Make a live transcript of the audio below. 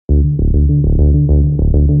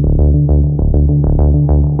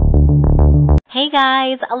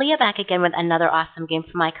guys, Aaliyah back again with another awesome game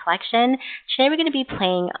from my collection. Today we're going to be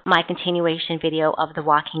playing my continuation video of The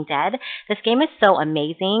Walking Dead. This game is so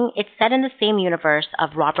amazing. It's set in the same universe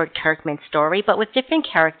of Robert Kirkman's story, but with different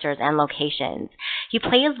characters and locations. You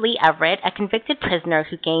play as Lee Everett, a convicted prisoner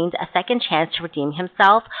who gained a second chance to redeem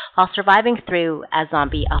himself while surviving through a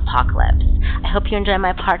zombie apocalypse. I hope you enjoy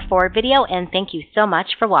my part 4 video, and thank you so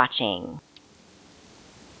much for watching.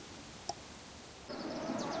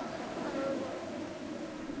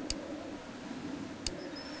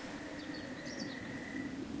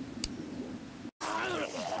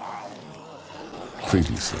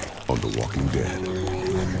 Previously on The Walking Dead.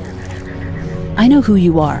 I know who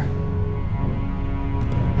you are.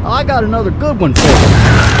 I got another good one for you.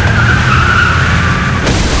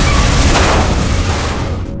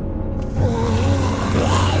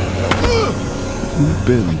 You've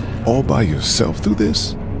been all by yourself through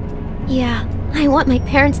this? Yeah, I want my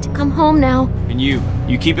parents to come home now. And you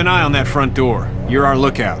keep an eye on that front door. You're our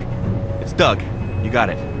lookout. It's Doug. You got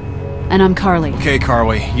it. And I'm Carly. Okay,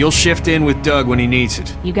 Carly. You'll shift in with Doug when he needs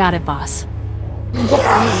it. You got it, boss.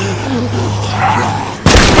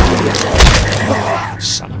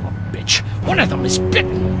 Son of a bitch. One of them is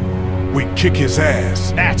bitten. We kick his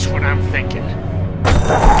ass. That's what I'm thinking. Oh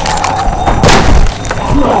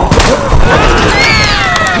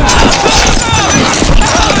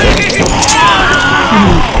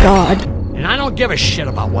my God. And I don't give a shit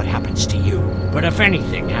about what happens to you. But if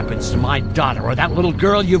anything happens to my daughter or that little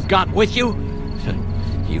girl you've got with you,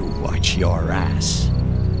 you watch your ass.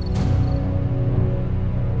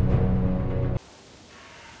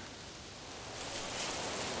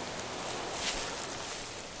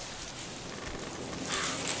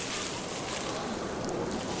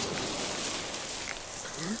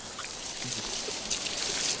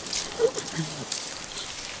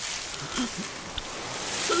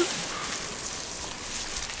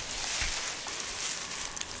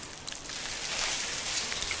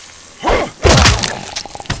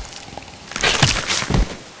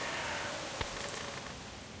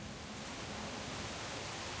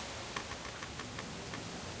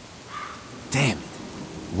 Damn it.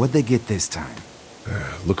 What'd they get this time?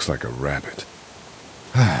 Looks like a rabbit.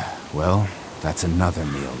 Well, that's another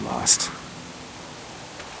meal lost.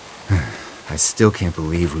 I still can't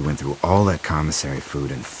believe we went through all that commissary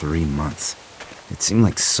food in 3 months. It seemed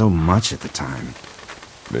like so much at the time.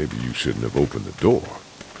 Maybe you shouldn't have opened the door.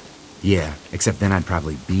 Yeah, except then I'd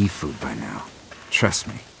probably be food by now. Trust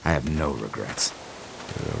me, I have no regrets.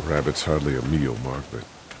 Rabbit's hardly a meal, Mark, but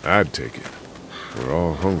I'd take it. We're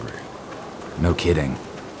all hungry. No kidding.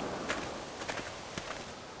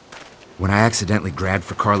 When I accidentally grabbed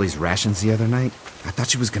for Carly's rations the other night, I thought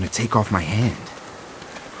she was gonna take off my hand.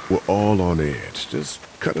 We're all on edge. Just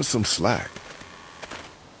cut us some slack.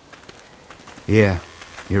 Yeah,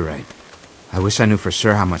 you're right. I wish I knew for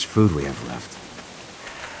sure how much food we have left.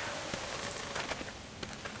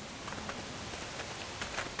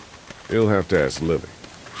 You'll have to ask Lily.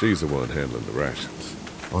 She's the one handling the rations.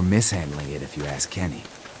 Or mishandling it if you ask Kenny.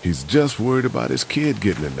 He's just worried about his kid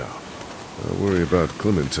getting enough. I worry about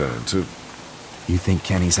Clementine, too. You think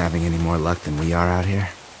Kenny's having any more luck than we are out here?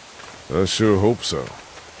 I sure hope so.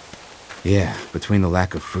 Yeah, between the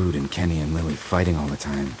lack of food and Kenny and Lily fighting all the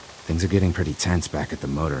time, things are getting pretty tense back at the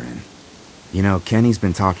motor inn. You know, Kenny's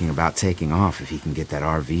been talking about taking off if he can get that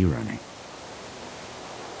RV running.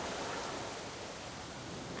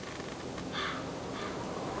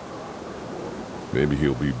 Maybe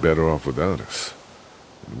he'll be better off without us.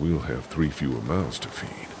 And we'll have 3 fewer mouths to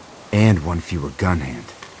feed. And 1 fewer gun hand.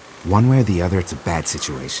 One way or the other, it's a bad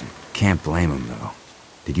situation. Can't blame him, though.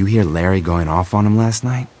 Did you hear Larry going off on him last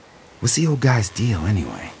night? What's the old guy's deal,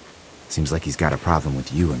 anyway? Seems like he's got a problem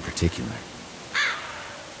with you in particular.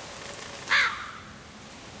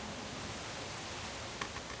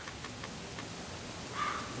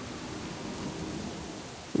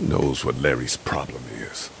 Who knows what Larry's problem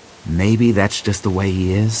is? Maybe that's just the way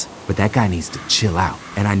he is, but that guy needs to chill out.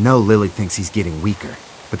 And I know Lily thinks he's getting weaker,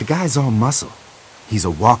 but the guy's all muscle. He's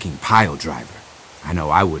a walking pile driver. I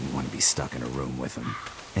know I wouldn't want to be stuck in a room with him.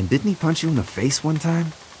 And didn't he punch you in the face one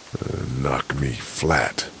time? Knock me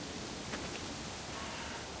flat.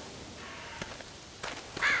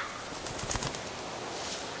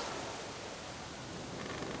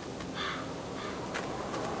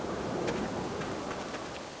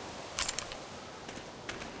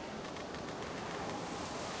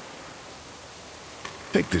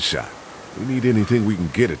 Take the shot. We need anything we can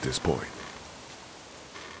get at this point.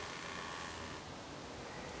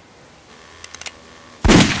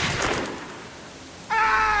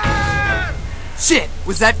 Shit!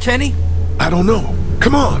 Was that Kenny? I don't know.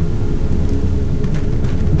 Come on!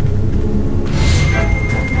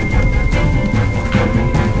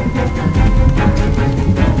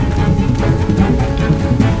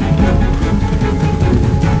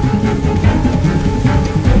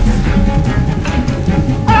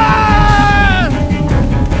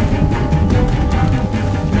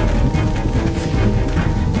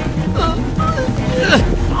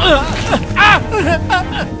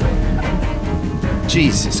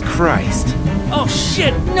 Jesus Christ. Oh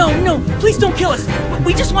shit! No! Please don't kill us!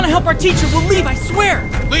 We just want to help our teacher. We'll leave, I swear!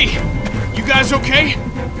 Lee, you guys okay?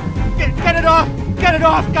 Get it off! Get it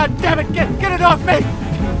off! God damn it! Get it off me!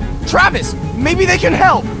 Travis, maybe they can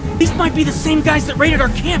help! These might be the same guys that raided our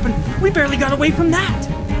camp, and we barely got away from that.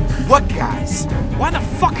 What guys? Why the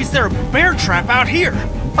fuck is there a bear trap out here?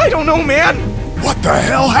 I don't know, man! What the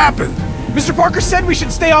hell happened? Mr. Parker said we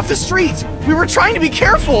should stay off the streets. We were trying to be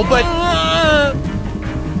careful, but...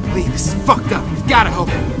 Lee, this is fucked up. We've gotta help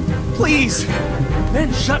him. Please,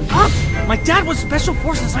 Ben, shut up! My dad was Special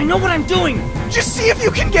Forces. I know what I'm doing. just see if you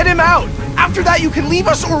can get him out. After that, you can leave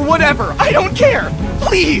us or whatever. I don't care.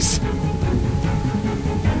 Please!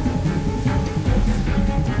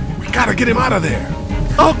 We gotta get him out of there.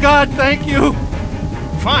 Oh God, thank you!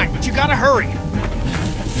 Fine, but you gotta hurry.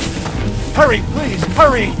 Hurry, please,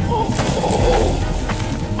 hurry!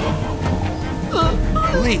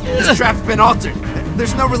 Lee, this strap's been altered.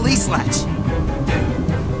 There's no release latch.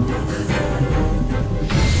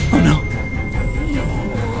 Oh no.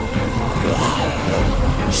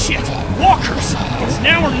 Shit, walkers! It's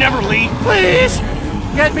now or never, Lee. Please!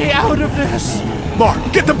 Get me out of this!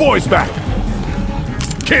 Mark, get the boys back!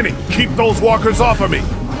 Kenny, keep those walkers off of me!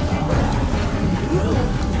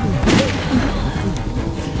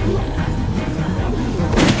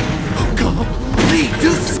 Oh God! Lee, do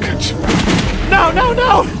this!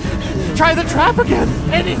 No! Try the trap again!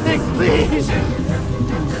 Anything, please!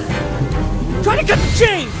 Try to cut the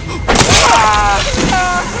chain!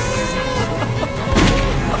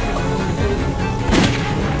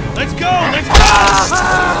 Let's go! Let's go!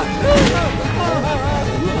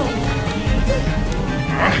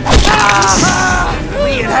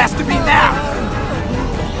 Lee, it has to be now!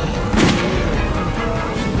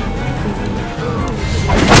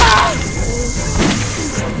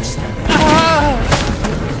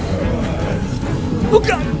 Oh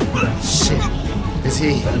God! Shit. Is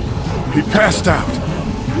he? He passed out.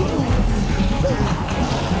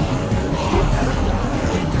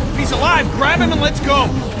 If he's alive, grab him and let's go!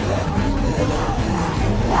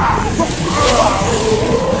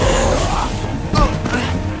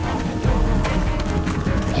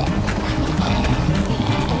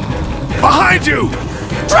 Behind you!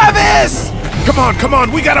 Travis! Come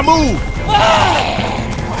on, we gotta move!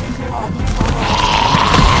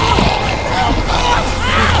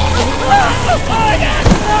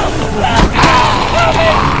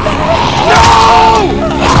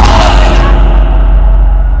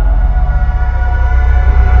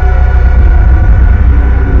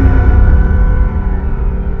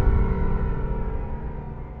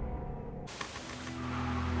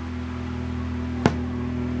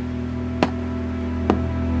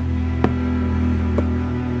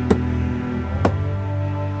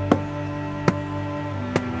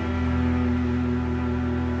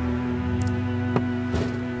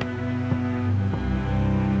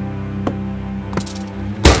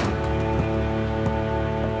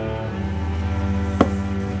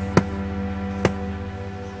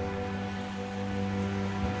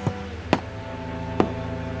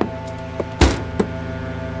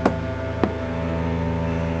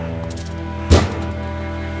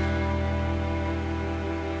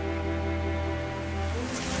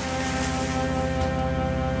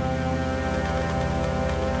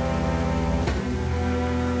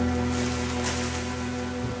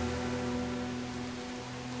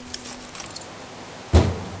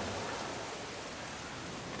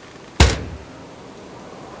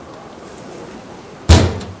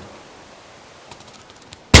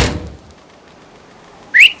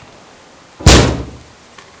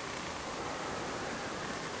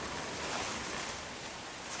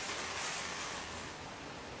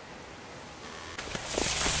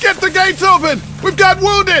 Get the gates open! We've got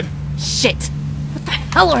wounded! Shit! What the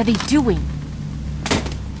hell are they doing?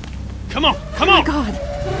 Come on! Oh my God.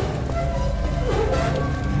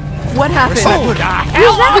 What happened? Oh, the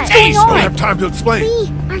hell? What's going Don't on? have time to explain.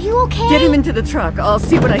 Lee, are you okay? Get him into the truck. I'll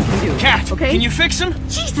see what I can do. Cat, okay? can you fix him?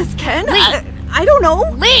 Jesus, Ken. Lee. I don't know.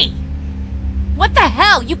 Lee! What the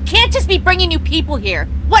hell? You can't just be bringing new people here.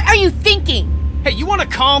 What are you thinking? Hey, you wanna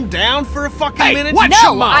calm down for a fucking minute?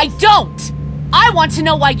 No, I don't! I want to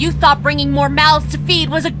know why you thought bringing more mouths to feed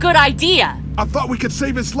was a good idea. I thought we could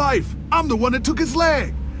save his life. I'm the one that took his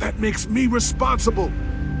leg. That makes me responsible.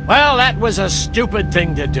 Well, that was a stupid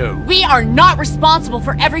thing to do. We are not responsible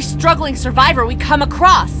for every struggling survivor we come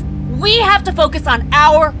across. We have to focus on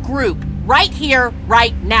our group, right here,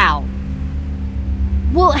 right now.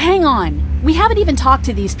 Well, hang on. We haven't even talked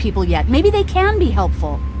to these people yet. Maybe they can be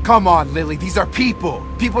helpful. Come on, Lily, these are people.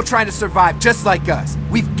 People trying to survive just like us.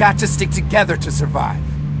 We've got to stick together to survive.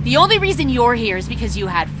 The only reason you're here is because you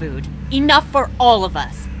had food. Enough for all of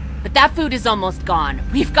us. But that food is almost gone.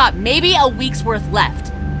 We've got maybe a week's worth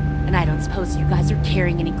left. And I don't suppose you guys are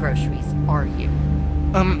carrying any groceries, are you?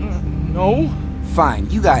 No? Fine,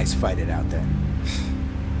 you guys fight it out then.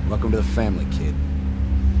 Welcome to the family, kid.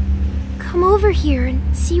 Come over here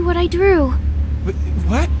and see what I drew.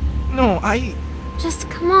 What? No, Just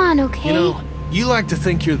come on, okay? You know, you like to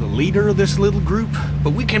think you're the leader of this little group,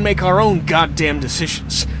 but we can make our own goddamn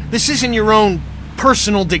decisions. This isn't your own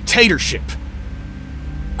personal dictatorship.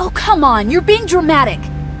 Oh, come on, you're being dramatic.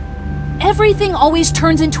 Everything always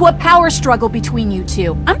turns into a power struggle between you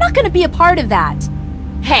two. I'm not gonna be a part of that.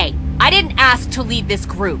 Hey, I didn't ask to lead this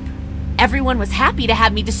group. Everyone was happy to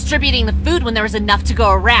have me distributing the food when there was enough to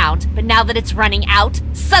go around, but now that it's running out,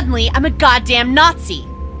 suddenly I'm a goddamn Nazi.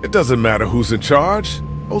 It doesn't matter who's in charge.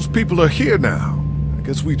 Those people are here now. I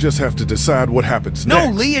guess we just have to decide what happens next.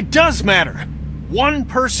 No, Lee, it does matter. One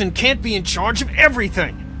person can't be in charge of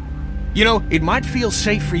everything. You know, it might feel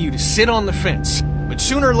safe for you to sit on the fence, but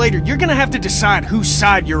sooner or later, you're gonna have to decide whose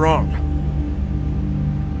side you're on.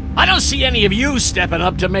 I don't see any of you stepping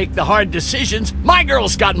up to make the hard decisions. My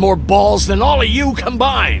girl's got more balls than all of you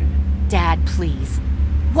combined. Dad, please.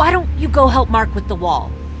 Why don't you go help Mark with the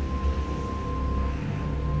wall?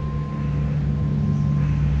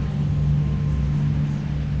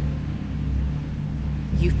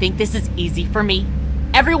 You think this is easy for me?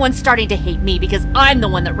 Everyone's starting to hate me because I'm the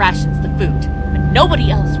one that rations the food, but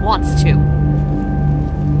nobody else wants to.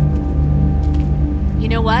 You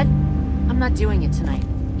know what? I'm not doing it tonight.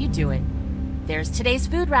 You do it. There's today's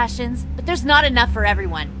food rations, but there's not enough for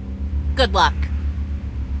everyone. Good luck.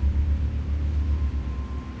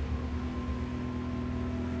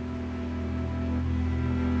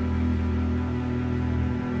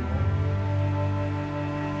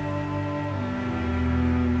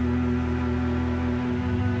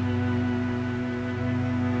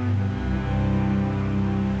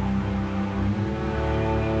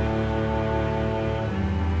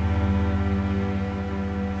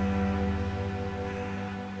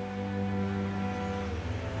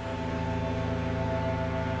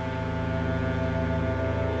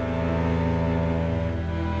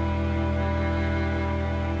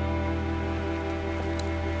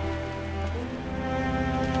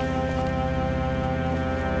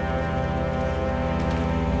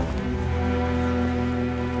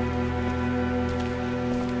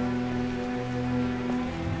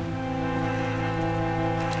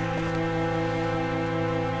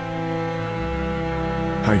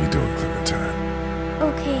 How you doing, Clementine?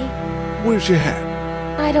 Okay. Where's your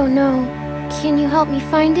hat? I don't know. Can you help me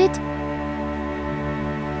find it?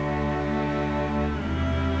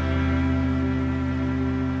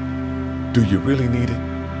 Do you really need it?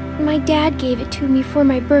 My dad gave it to me for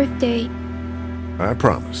my birthday. I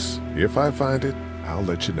promise. If I find it, I'll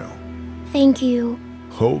let you know. Thank you.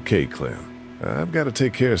 Okay, Clem. I've got to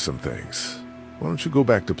take care of some things. Why don't you go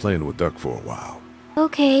back to playing with Duck for a while?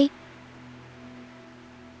 Okay.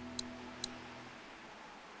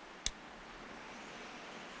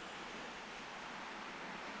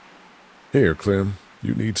 Here, Clem.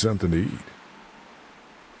 You need something to eat.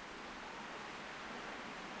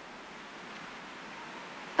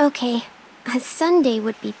 Okay. A sundae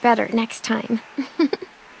would be better next time.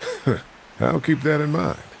 I'll keep that in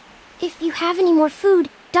mind. If you have any more food,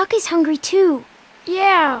 Duck is hungry too.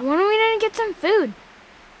 Yeah, why don't we go and get some food?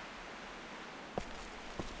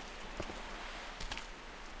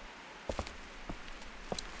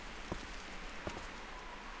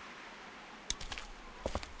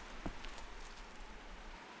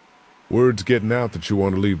 Word's getting out that you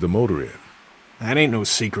want to leave the motor in. That ain't no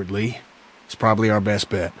secret, Lee. It's probably our best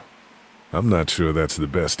bet. I'm not sure that's the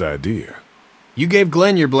best idea. You gave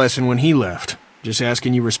Glenn your blessing when he left. Just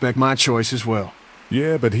asking you respect my choice as well.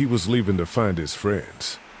 Yeah, but he was leaving to find his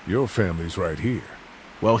friends. Your family's right here.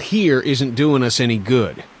 Well, here isn't doing us any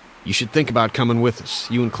good. You should think about coming with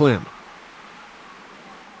us, you and Clem.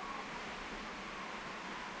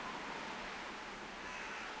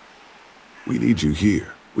 We need you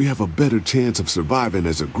here. We have a better chance of surviving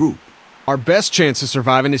as a group. Our best chance of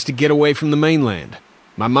surviving is to get away from the mainland.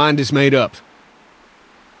 My mind is made up.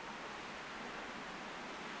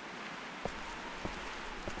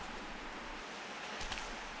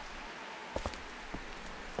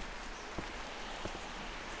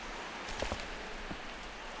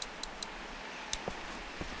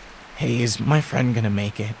 Hey, is my friend gonna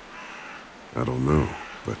make it? I don't know,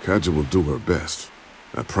 but Kaja will do her best.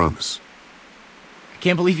 I promise. I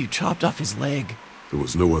can't believe you chopped off his leg. There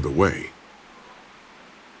was no other way.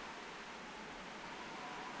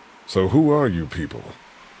 So who are you people?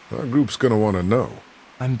 Our group's gonna want to know.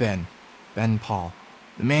 I'm Ben. Ben Paul.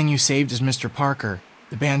 The man you saved is Mr. Parker,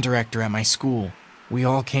 the band director at my school. We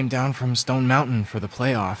all came down from Stone Mountain for the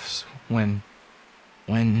playoffs when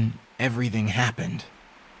everything happened.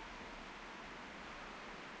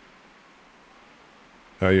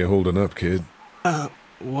 How you holding up, kid?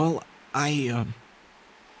 Well, I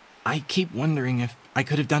keep wondering if I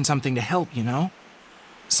could have done something to help, you know?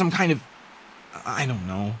 Some kind of, I don't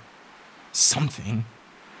know, something.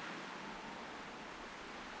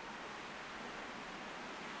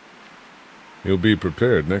 You'll be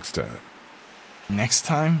prepared next time. Next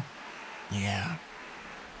time? Yeah.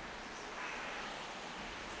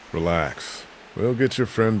 Relax. We'll get your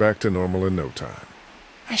friend back to normal in no time.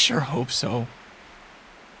 I sure hope so.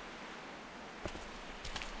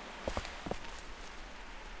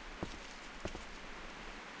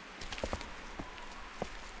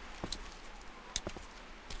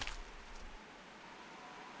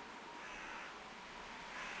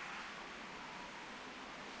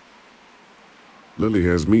 Lily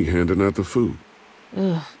has me handing out the food.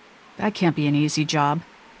 Ugh, that can't be an easy job.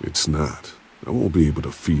 It's not. I won't be able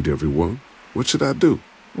to feed everyone. What should I do?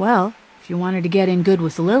 Well, if you wanted to get in good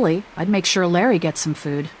with Lily, I'd make sure Larry gets some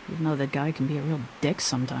food, even though that guy can be a real dick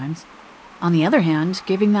sometimes. On the other hand,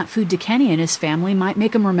 giving that food to Kenny and his family might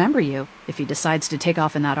make him remember you, if he decides to take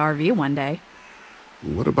off in that RV one day.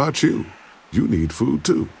 What about you? You need food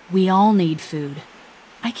too. We all need food.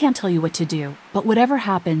 I can't tell you what to do, but whatever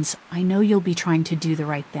happens, I know you'll be trying to do the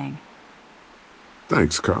right thing.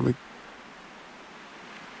 Thanks, Carly.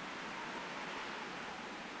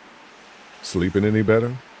 Sleeping any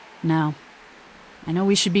better? No. I know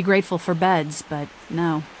we should be grateful for beds, but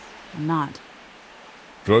no, I'm not.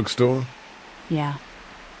 Drugstore? Yeah.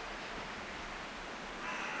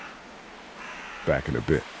 Back in a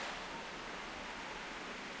bit.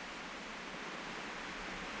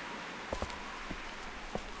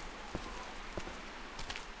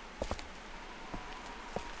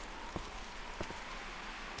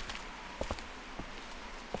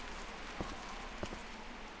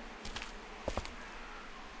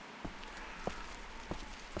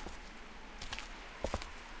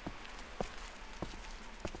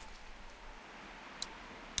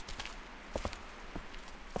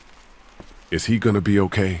 Is he gonna be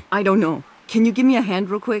okay? I don't know. Can you give me a hand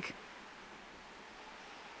real quick?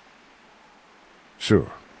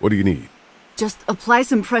 Sure. What do you need? Just apply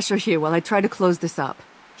some pressure here while I try to close this up.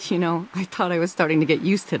 You know, I thought I was starting to get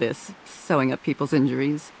used to this, sewing up people's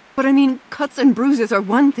injuries. But I mean, cuts and bruises are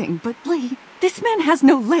one thing, but Lee, this man has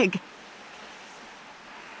no leg.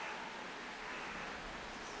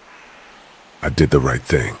 I did the right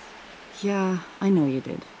thing. Yeah, I know you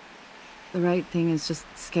did. The right thing is just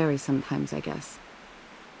scary sometimes, I guess.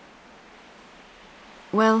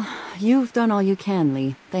 Well, you've done all you can,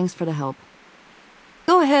 Lee. Thanks for the help.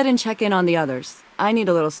 Go ahead and check in on the others. I need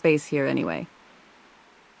a little space here anyway.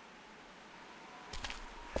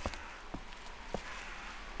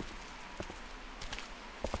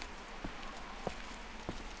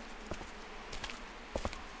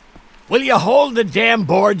 Will you hold the damn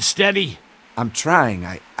board steady? I'm trying.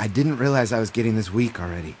 I didn't realize I was getting this weak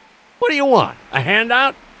already. What do you want? A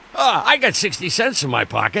handout? Oh, I got 60 cents in my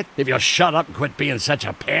pocket, if you'll shut up and quit being such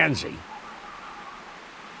a pansy.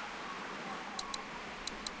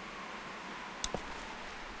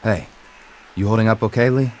 Hey, you holding up okay,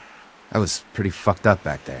 Lee? I was pretty fucked up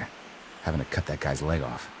back there, having to cut that guy's leg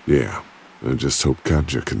off. Yeah, I just hope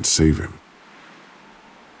Katja can save him.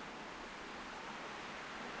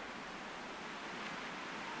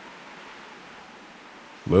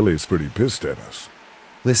 Lily's pretty pissed at us.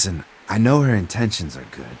 Listen, I know her intentions are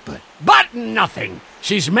good, but... But nothing!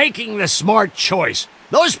 She's making the smart choice.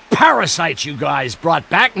 Those parasites you guys brought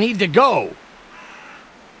back need to go.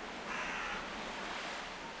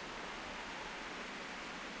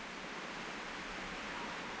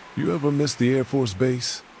 You ever miss the Air Force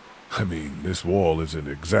Base? I mean, this wall isn't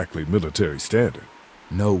exactly military standard.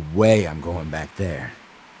 No way I'm going back there.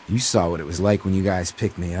 You saw what it was like when you guys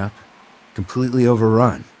picked me up. Completely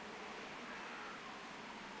overrun.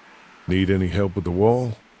 Need any help with the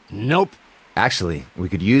wall? Nope. Actually, we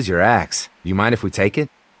could use your axe. Do you mind if we take it?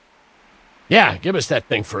 Yeah, give us that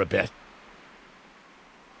thing for a bit.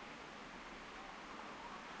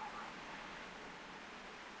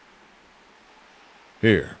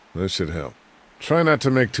 Here, this should help. Try not to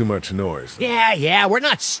make too much noise. Yeah, we're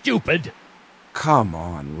not stupid. Come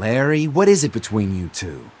on, Larry. What is it between you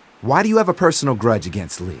two? Why do you have a personal grudge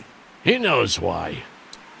against Lee? He knows why.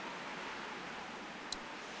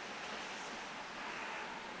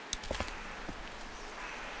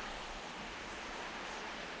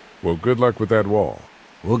 Well, good luck with that wall.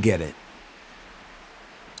 We'll get it.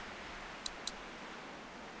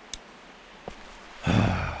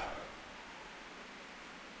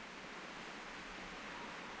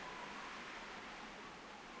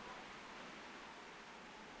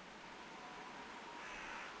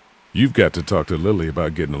 You've got to talk to Lily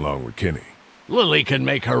about getting along with Kenny. Lily can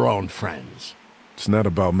make her own friends. It's not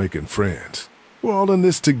about making friends. We're all in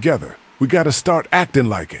this together. We gotta start acting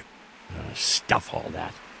like it. Stuff all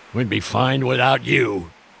that. We'd be fine without you.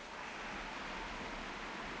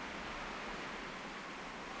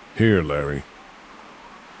 Here, Larry.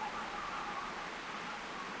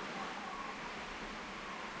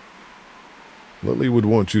 Lily would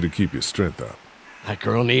want you to keep your strength up. That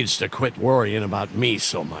girl needs to quit worrying about me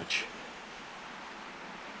so much.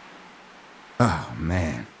 Oh,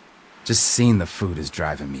 man. Just seeing the food is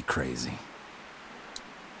driving me crazy.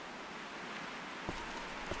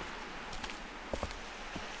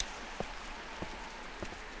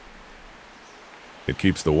 It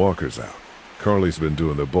keeps the walkers out. Carly's been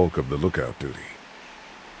doing the bulk of the lookout duty.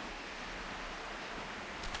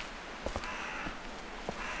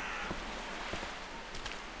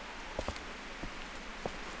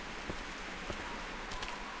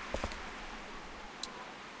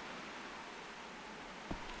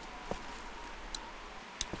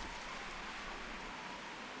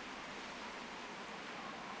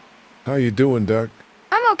 How you doing, Duck?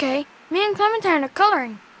 I'm okay. Me and Clementine are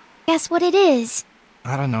coloring. Guess what it is?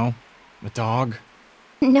 I don't know. A dog?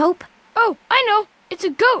 Nope. Oh, I know. It's a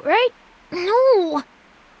goat, right? No.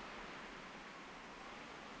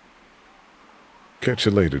 Catch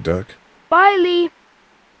you later, Duck. Bye, Lee.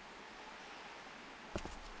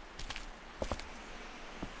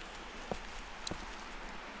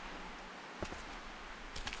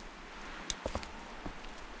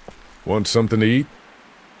 Want something to eat?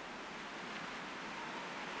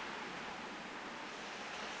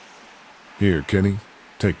 Here, Kenny.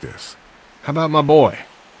 Take this. How about my boy?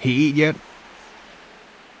 He eat yet?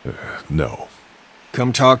 No.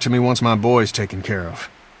 Come talk to me once my boy's taken care of.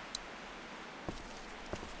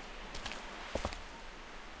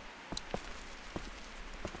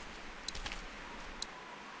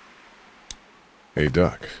 Hey,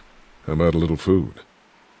 Doc. How about a little food?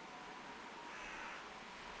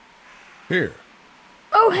 Here.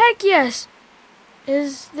 Oh, heck yes.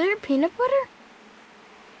 Is there peanut butter?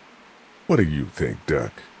 What do you think,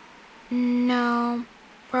 Duck? No,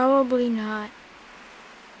 probably not.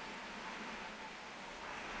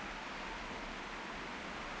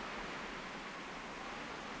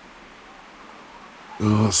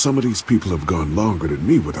 Some of these people have gone longer than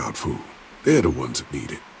me without food. They're the ones that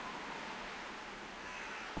need it.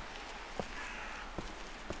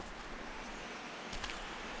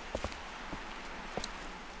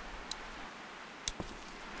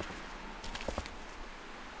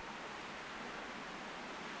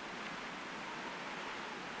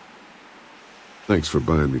 Thanks for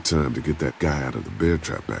buying me time to get that guy out of the bear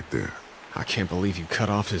trap back there. I can't believe you cut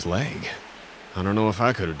off his leg. I don't know if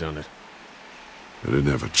I could have done it. I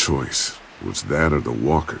didn't have a choice. It was that or the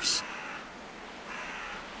walkers.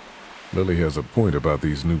 Lily has a point about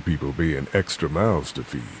these new people being extra mouths to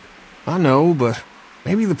feed. I know, but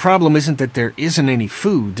maybe the problem isn't that there isn't any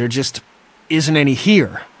food, there just isn't any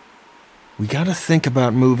here. We gotta think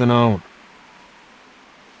about moving on.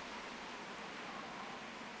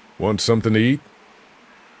 Want something to eat?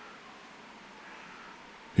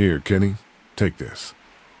 Here, Kenny. Take this.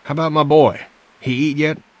 How about my boy? He eat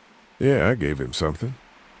yet? Yeah, I gave him something.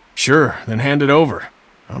 Sure, then hand it over.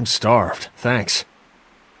 I'm starved, thanks.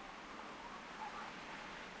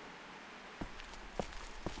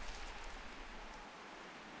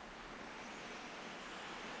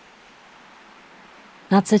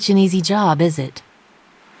 Not such an easy job, is it?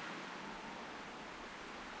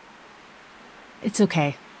 It's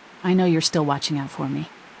okay. I know you're still watching out for me.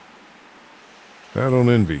 I don't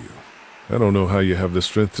envy you. I don't know how you have the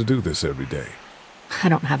strength to do this every day. I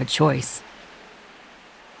don't have a choice.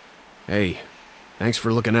 Hey, thanks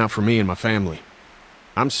for looking out for me and my family.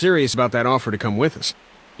 I'm serious about that offer to come with us.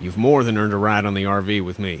 You've more than earned a ride on the RV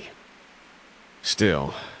with me.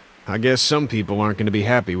 Still, I guess some people aren't going to be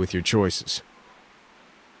happy with your choices.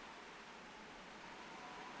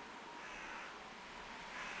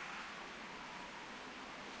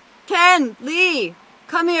 Ken! Lee!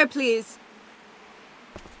 Come here, please.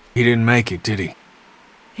 He didn't make it, did he?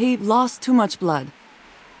 He lost too much blood.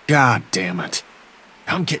 God damn it.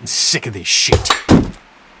 I'm getting sick of this shit.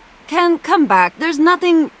 Ken, come back. There's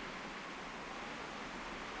nothing...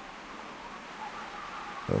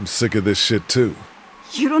 I'm sick of this shit too.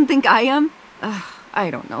 You don't think I am? I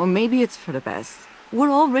don't know. Maybe it's for the best. We're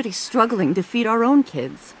already struggling to feed our own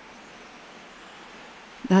kids.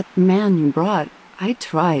 That man you brought, I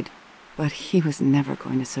tried, but he was never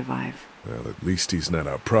going to survive. Well, at least he's not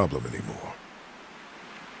our problem anymore.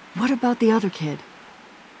 What about the other kid?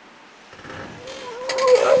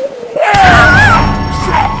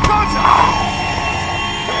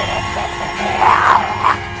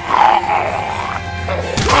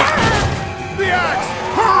 The axe!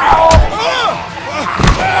 Hurry!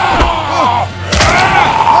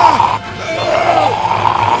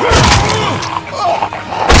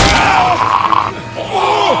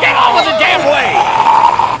 Get out of the damn way!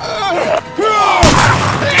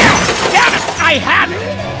 Damn it! I had it!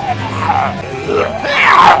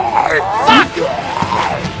 Fuck!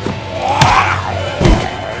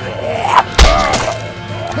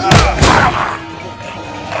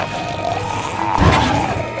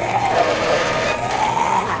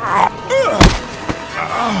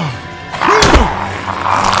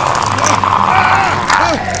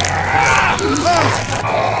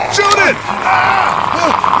 Shoot it!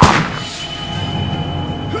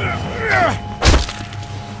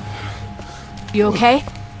 You okay?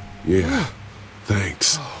 Yeah,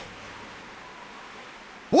 thanks.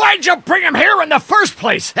 Why'd you bring him here in the first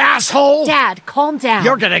place, asshole? Dad, calm down.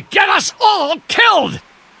 You're gonna get us all killed!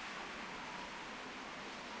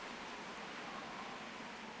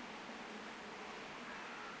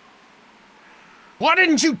 Why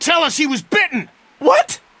didn't you tell us he was bitten?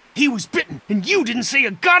 What? He was bitten, and you didn't say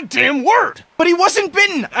a goddamn word! But he wasn't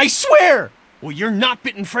bitten, I swear! Well, your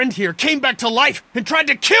not-bitten friend here came back to life and tried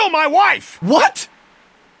to kill my wife! What?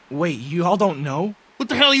 Wait, you all don't know? What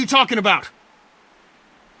the hell are you talking about?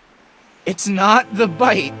 It's not the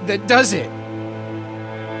bite that does it.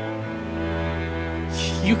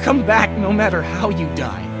 You come back no matter how you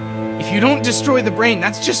die. If you don't destroy the brain,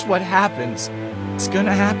 that's just what happens. It's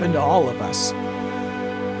gonna happen to all of us.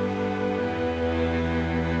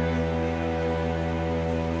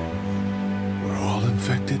 We're all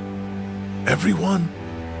infected? Everyone?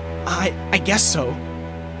 I guess so.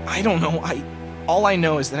 I don't know. All I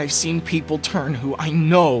know is that I've seen people turn who I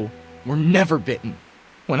know were never bitten.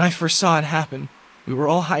 When I first saw it happen, we were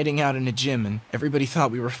all hiding out in a gym and everybody thought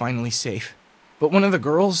we were finally safe. But one of the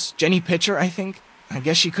girls, Jenny Pitcher, I think, I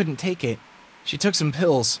guess she couldn't take it. She took some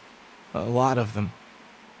pills. A lot of them.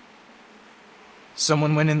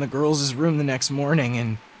 Someone went in the girls' room the next morning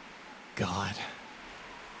and... God.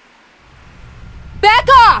 Back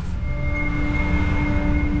off!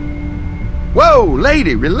 Whoa,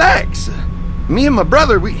 lady, relax. Me and my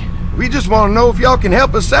brother, we just want to know if y'all can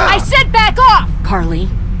help us out. I said back off! Carly.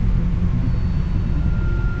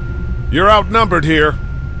 You're outnumbered here.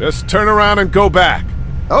 Just turn around and go back.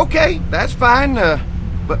 Okay, that's fine.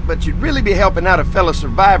 But you'd really be helping out a fellow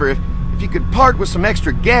survivor if you could part with some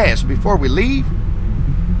extra gas before we leave.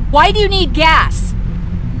 Why do you need gas?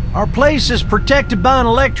 Our place is protected by an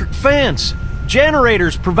electric fence.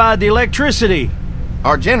 Generators provide the electricity.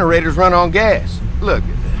 Our generators run on gas. Look,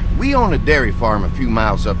 we own a dairy farm a few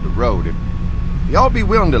miles up the road. If y'all be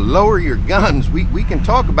willing to lower your guns, we can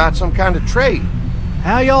talk about some kind of trade.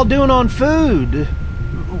 How y'all doing on food?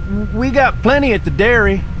 We got plenty at the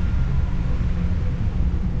dairy.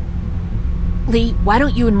 Lee, why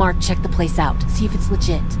don't you and Mark check the place out, see if it's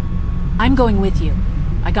legit? I'm going with you.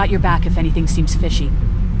 I got your back if anything seems fishy.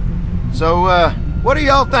 So, what are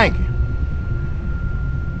y'all thinking?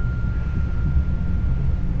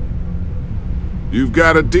 You've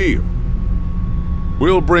got a deal.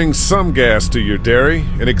 We'll bring some gas to your dairy.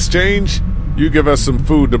 In exchange, you give us some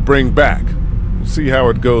food to bring back. We'll see how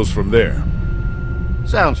it goes from there.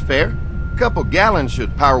 Sounds fair. A couple gallons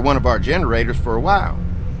should power one of our generators for a while.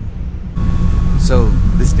 So,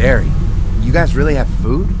 this dairy, you guys really have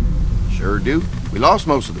food? Sure do. We lost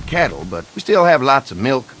most of the cattle, but we still have lots of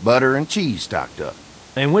milk, butter, and cheese stocked up.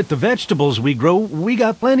 And with the vegetables we grow, we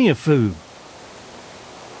got plenty of food.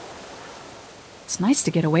 It's nice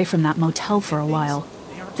to get away from that motel for a while.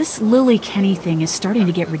 This Lily Kenny thing is starting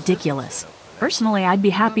to get ridiculous. Personally, I'd be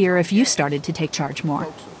happier if you started to take charge more.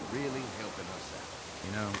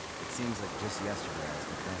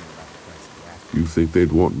 You think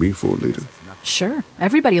they'd want me for a leader? Sure,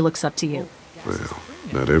 everybody looks up to you. Well,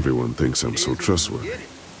 not everyone thinks I'm so trustworthy.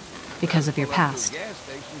 Because of your past.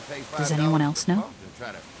 Does anyone else know?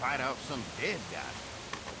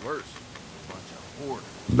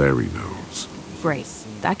 Larry knows. Great.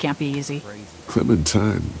 That can't be easy.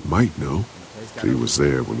 Clementine might know. She was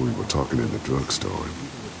there when we were talking in the drugstore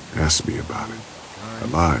and asked me about it. I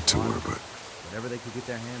lied to her, but...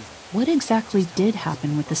 What exactly did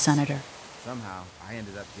happen with the senator? Somehow, I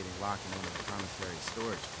ended up getting locked in one of the commissary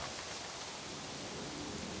storage closets.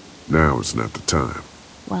 Now is not the time.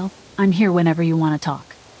 Well, I'm here whenever you want to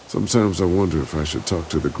talk. Sometimes I wonder if I should talk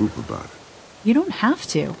to the group about it. You don't have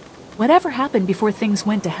to. Whatever happened before things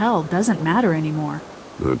went to hell doesn't matter anymore.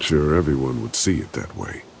 Not sure everyone would see it that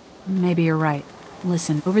way. Maybe you're right.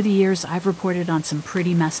 Listen, over the years, I've reported on some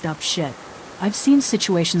pretty messed up shit. I've seen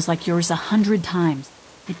situations like yours 100 times.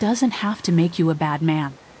 It doesn't have to make you a bad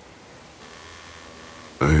man.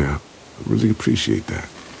 I really appreciate that.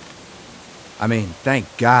 I mean, thank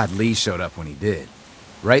God Lee showed up when he did.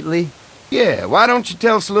 Right, Lee? Yeah, why don't you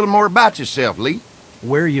tell us a little more about yourself, Lee?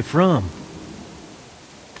 Where are you from?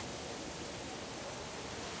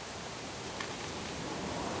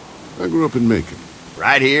 I grew up in Macon.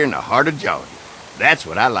 Right here in the heart of Georgia. That's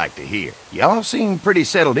what I like to hear. Y'all seem pretty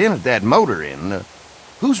settled in at that motor inn.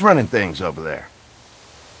 Who's running things over there?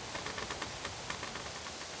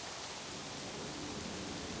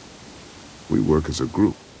 We work as a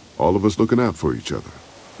group. All of us looking out for each other.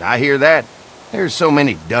 I hear that. There's so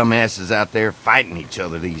many dumbasses out there fighting each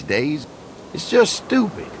other these days. It's just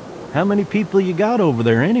stupid. How many people you got over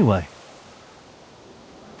there anyway?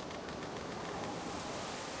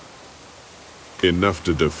 Enough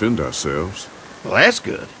to defend ourselves. Well, that's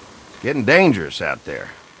good. It's getting dangerous out there.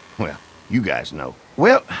 Well, you guys know.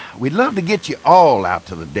 Well, we'd love to get you all out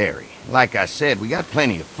to the dairy. Like I said, we got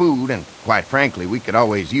plenty of food, and quite frankly, we could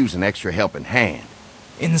always use an extra helping hand.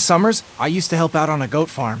 In the summers, I used to help out on a goat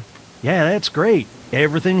farm. Yeah, that's great.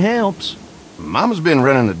 Everything helps. Mama's been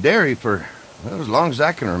running the dairy for, well, as long as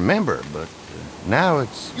I can remember, but now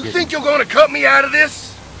it's... You think you're gonna cut me out of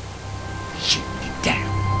this? Shit, get down.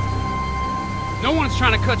 No one's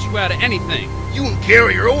trying to cut you out of anything. You and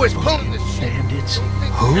Gary are always pulling this shit. Bandits.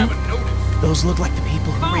 Who? Those look like the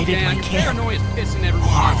people who raided my camp. Paranoia is pissing everyone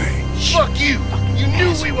Who are off. they? Fuck you! You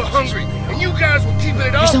knew we were hungry, and you guys were keeping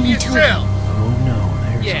it all There's for only two of yourself. Oh no,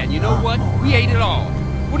 there's Yeah, and you know what? We ate it all.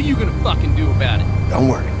 What are you gonna fucking do about it? Don't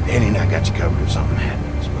worry, Danny and I got you covered if something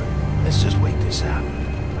happens, but let's just wait this out.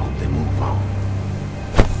 Hope they move on.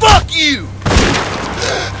 Fuck you!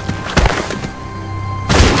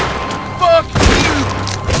 Fuck you!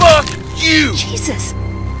 Fuck you! Jesus!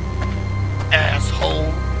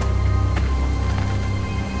 Asshole!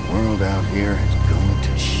 The world out here has gone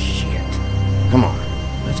to shit. Come on,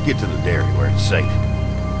 let's get to the dairy where it's safe.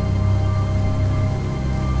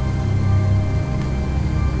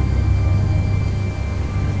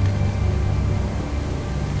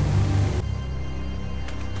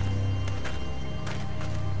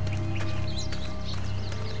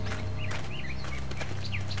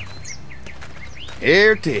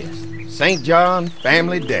 Here it is, St. John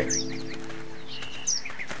Family Dairy.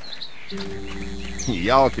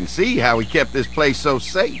 Y'all can see how we kept this place so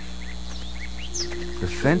safe. The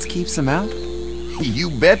fence keeps them out?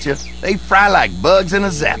 You betcha. They fry like bugs in a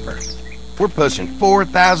zapper. We're pushing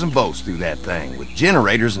 4,000 volts through that thing with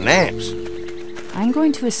generators and amps. I'm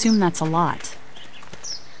going to assume that's a lot.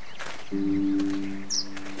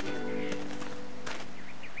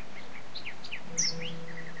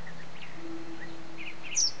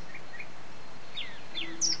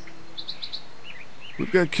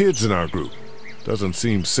 We've got kids in our group. Doesn't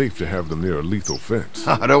seem safe to have them near a lethal fence.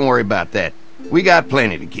 Oh, don't worry about that. We got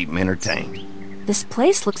plenty to keep them entertained. This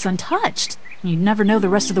place looks untouched. You'd never know the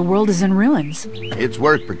rest of the world is in ruins. It's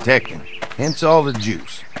worth protecting, hence all the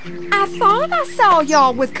juice. I thought I saw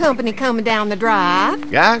y'all with company coming down the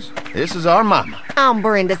drive. Guys, this is our mama. I'm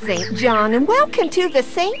Brenda St. John, and welcome to the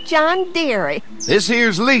St. John Dairy. This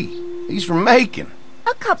here's Lee. He's from Macon.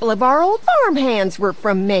 A couple of our old farm hands were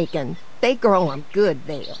from Macon. They grow 'em good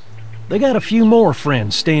there. They got a few more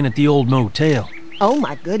friends staying at the old motel. Oh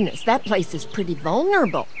my goodness, that place is pretty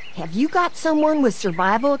vulnerable. Have you got someone with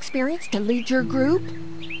survival experience to lead your group?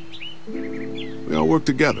 We all work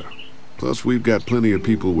together. Plus, we've got plenty of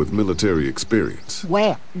people with military experience.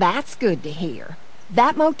 Well, that's good to hear.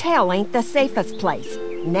 That motel ain't the safest place.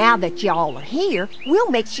 Now that y'all are here,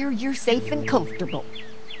 we'll make sure you're safe and comfortable.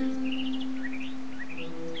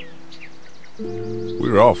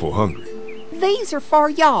 We're awful hungry. These are for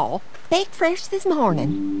y'all. Baked fresh this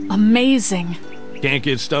morning. Amazing. Can't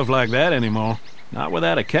get stuff like that anymore. Not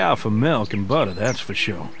without a cow for milk and butter, that's for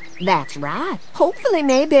sure. That's right. Hopefully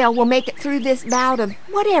Maybelle will make it through this bout of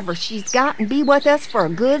whatever she's got and be with us for a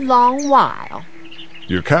good long while.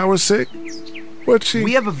 Your cow is sick? What's she?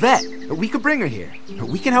 We have a vet. We could bring her here.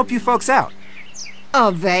 We can help you folks out.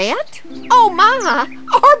 A vet? Oh my!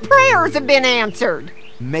 Our prayers have been answered.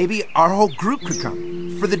 Maybe our whole group could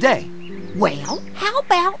come for the day. Well, how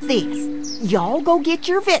about this? Y'all go get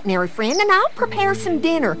your veterinary friend and I'll prepare some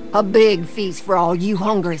dinner. A big feast for all you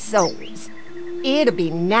hungry souls. It'd be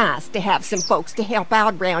nice to have some folks to help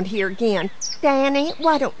out around here again. Danny,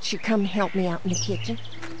 why don't you come help me out in the kitchen?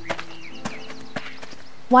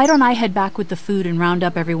 Why don't I head back with the food and round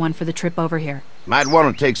up everyone for the trip over here? Might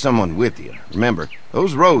want to take someone with you. Remember,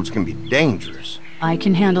 those roads can be dangerous. I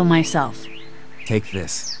can handle myself. Take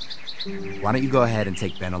this. Why don't you go ahead and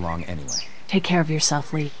take Ben along anyway? Take care of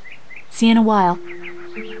yourself, Lee. See you in a while.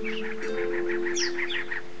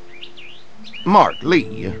 Mark,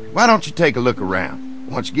 Lee, why don't you take a look around?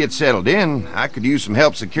 Once you get settled in, I could use some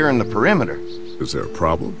help securing the perimeter. Is there a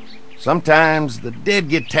problem? Sometimes the dead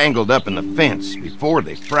get tangled up in the fence before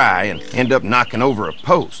they fry and end up knocking over a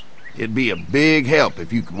post. It'd be a big help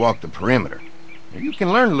if you could walk the perimeter. You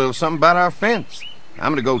can learn a little something about our fence.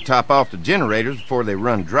 I'm gonna go top off the generators before they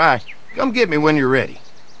run dry. Come get me when you're ready.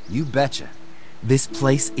 You betcha. This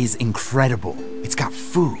place is incredible. It's got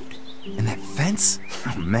food. And that fence?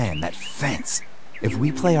 Oh man, that fence. If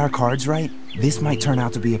we play our cards right, this might turn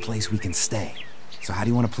out to be a place we can stay. So how do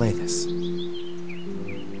you want to play this?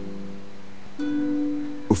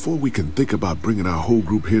 Before we can think about bringing our whole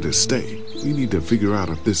group here to stay, we need to figure out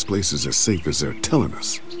if this place is as safe as they're telling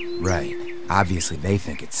us. Right. Obviously they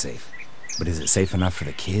think it's safe. But is it safe enough for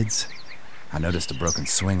the kids? I noticed a broken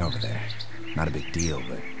swing over there. Not a big deal,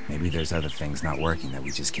 but maybe there's other things not working that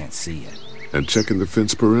we just can't see yet. And checking the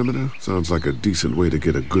fence perimeter sounds like a decent way to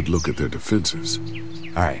get a good look at their defenses.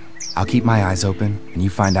 All right. I'll keep my eyes open, and you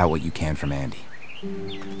find out what you can from Andy.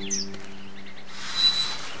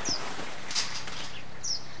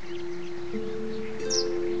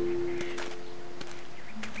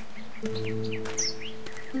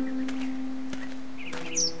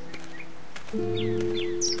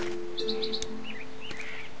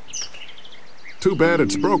 Too bad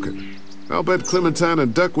it's broken. I'll bet Clementine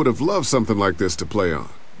and Duck would have loved something like this to play on.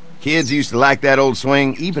 Kids used to like that old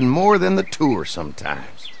swing even more than the tour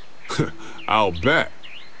sometimes. I'll bet.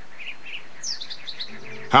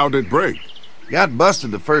 How'd it break? Got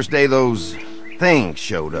busted the first day those things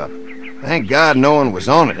showed up. Thank God no one was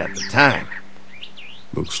on it at the time.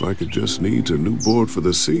 Looks like it just needs a new board for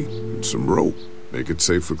the seat and some rope. Make it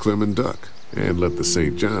safe for Clem and Duck. And let the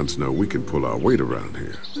St. John's know we can pull our weight around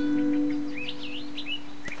here.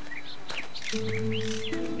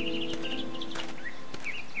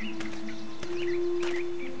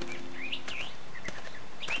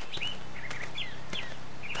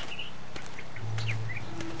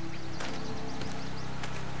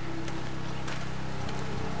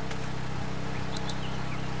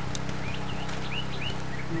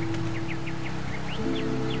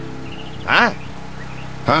 Hi.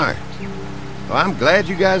 Hi. Well, I'm glad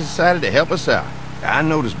you guys decided to help us out. I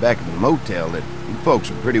noticed back at the motel that you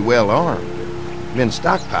folks are pretty well armed. Been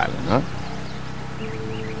stockpiling, huh?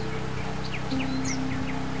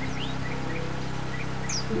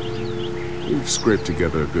 We've scraped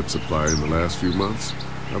together a good supply in the last few months.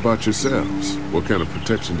 How about yourselves? What kind of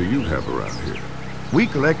protection do you have around here? We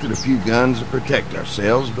collected a few guns to protect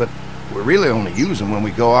ourselves, but we really only use them when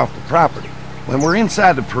we go off the property. When we're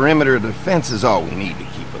inside the perimeter, the fence is all we need to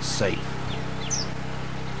keep us safe.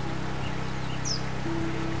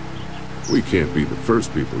 We can't be the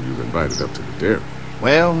first people you've invited up to the dairy.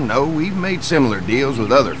 Well, no, we've made similar deals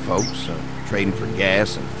with other folks, trading for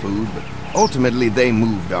gas and food, but ultimately they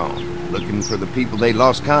moved on, looking for the people they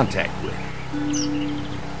lost contact with.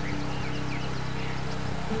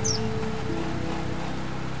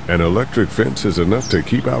 An electric fence is enough to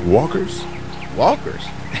keep out walkers? Walkers?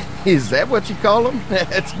 Is that what you call them?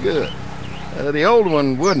 That's good. The old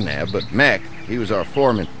one wouldn't have, but Mac, he was our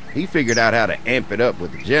foreman, he figured out how to amp it up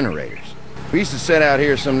with the generators. We used to sit out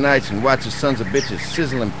here some nights and watch the sons of bitches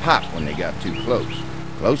sizzle and pop when they got too close.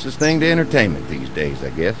 Closest thing to entertainment these days, I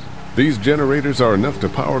guess. These generators are enough to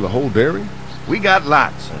power the whole dairy? We got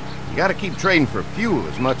lots, and you gotta keep trading for fuel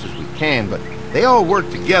as much as we can, but they all work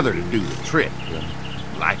together to do the trick.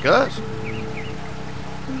 Like us.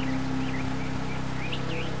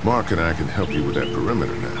 Mark and I can help you with that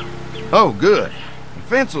perimeter now. Oh, good. The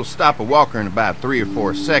fence will stop a walker in about 3 or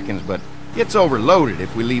 4 seconds, but gets overloaded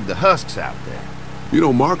if we leave the husks out there. You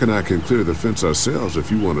know, Mark and I can clear the fence ourselves if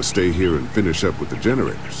you want to stay here and finish up with the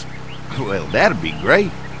generators. Well, that'd be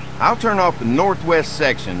great. I'll turn off the northwest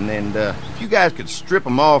section, and if you guys could strip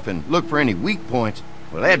them off and look for any weak points,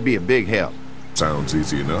 well, that'd be a big help. Sounds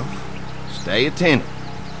easy enough. Stay attentive.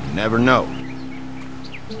 You never know.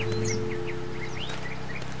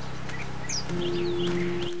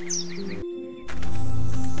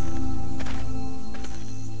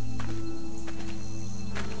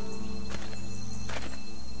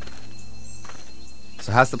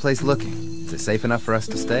 So how's the place looking? Is it safe enough for us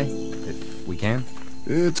to stay? If we can?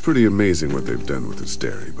 It's pretty amazing what they've done with this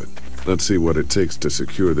dairy, but Let's see what it takes to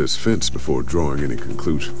secure this fence before drawing any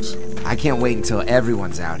conclusions. I can't wait until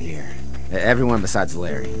everyone's out here. Everyone besides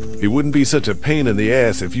Larry. He wouldn't be such a pain in the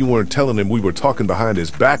ass if you weren't telling him we were talking behind his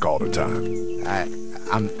back all the time.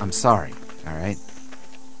 I'm sorry, all right?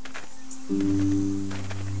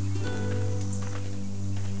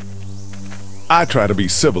 I try to be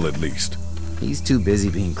civil at least. He's too busy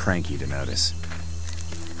being cranky to notice.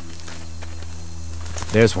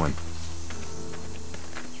 There's one.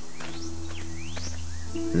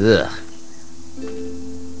 Ugh.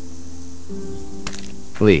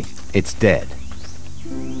 Lee, it's dead.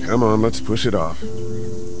 Come on, let's push it off.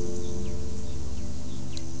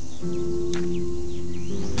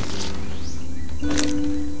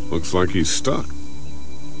 Looks like he's stuck.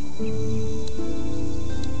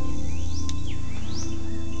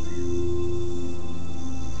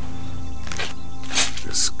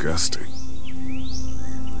 Disgusting.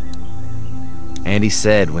 Andy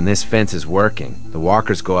said when this fence is working, the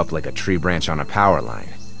walkers go up like a tree branch on a power line.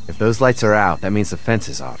 If those lights are out, that means the fence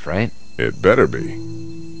is off, right? It better be.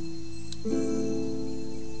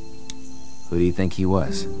 Who do you think he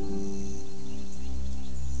was?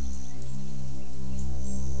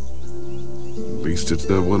 At least it's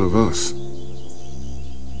not one of us.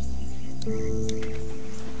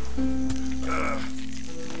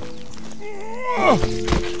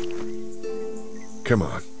 Come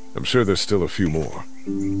on. I'm sure there's still a few more.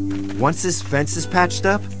 Once this fence is patched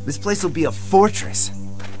up, this place will be a fortress.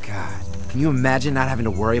 God, can you imagine not having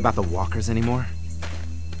to worry about the walkers anymore?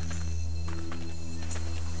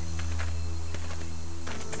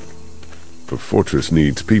 The fortress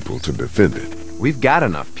needs people to defend it. We've got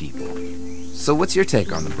enough people. So what's your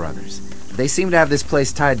take on the brothers? They seem to have this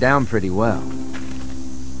place tied down pretty well.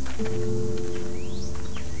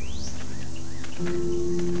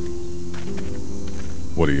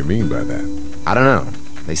 What do you mean by that? I don't know.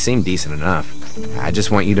 They seem decent enough. I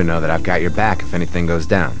just want you to know that I've got your back if anything goes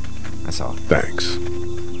down. That's all. Thanks.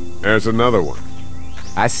 There's another one.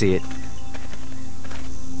 I see it.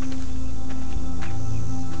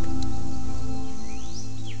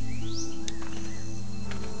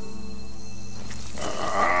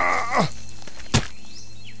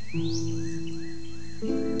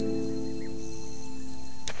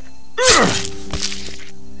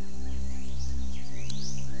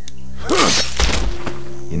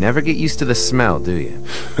 You never get used to the smell, do you?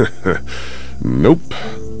 Nope.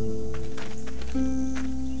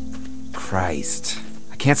 Christ.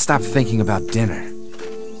 I can't stop thinking about dinner.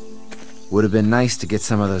 Would have been nice to get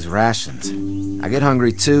some of those rations. I get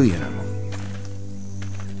hungry too, you know.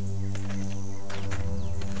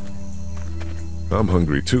 I'm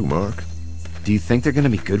hungry too, Mark. Do you think they're gonna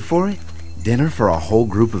be good for it? Dinner for a whole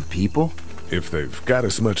group of people? If they've got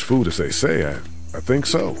as much food as they say, I think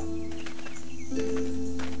so.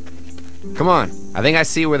 Come on, I think I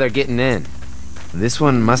see where they're getting in. This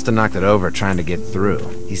one must have knocked it over trying to get through.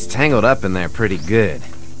 He's tangled up in there pretty good.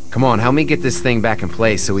 Come on, help me get this thing back in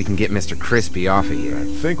place so we can get Mr. Crispy off of here. I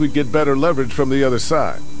think we'd get better leverage from the other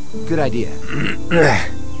side. Good idea.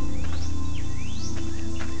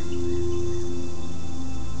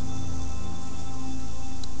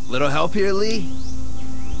 Little help here, Lee?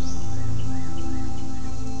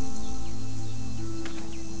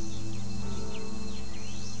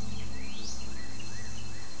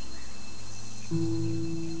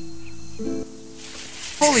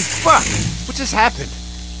 Holy fuck! What just happened?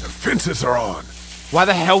 The fences are on. Why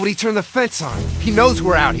the hell would he turn the fence on? He knows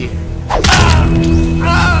we're out here.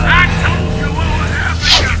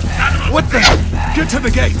 What the? Get to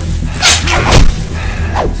the gate!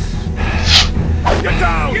 Get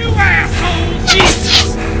down! You asshole!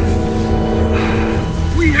 Jesus!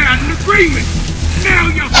 We had an agreement! Now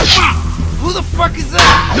you're fucked! Who the fuck is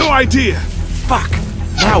that? No idea! Fuck!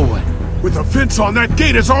 Now what? With a fence on, that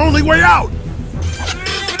gate is our only way out!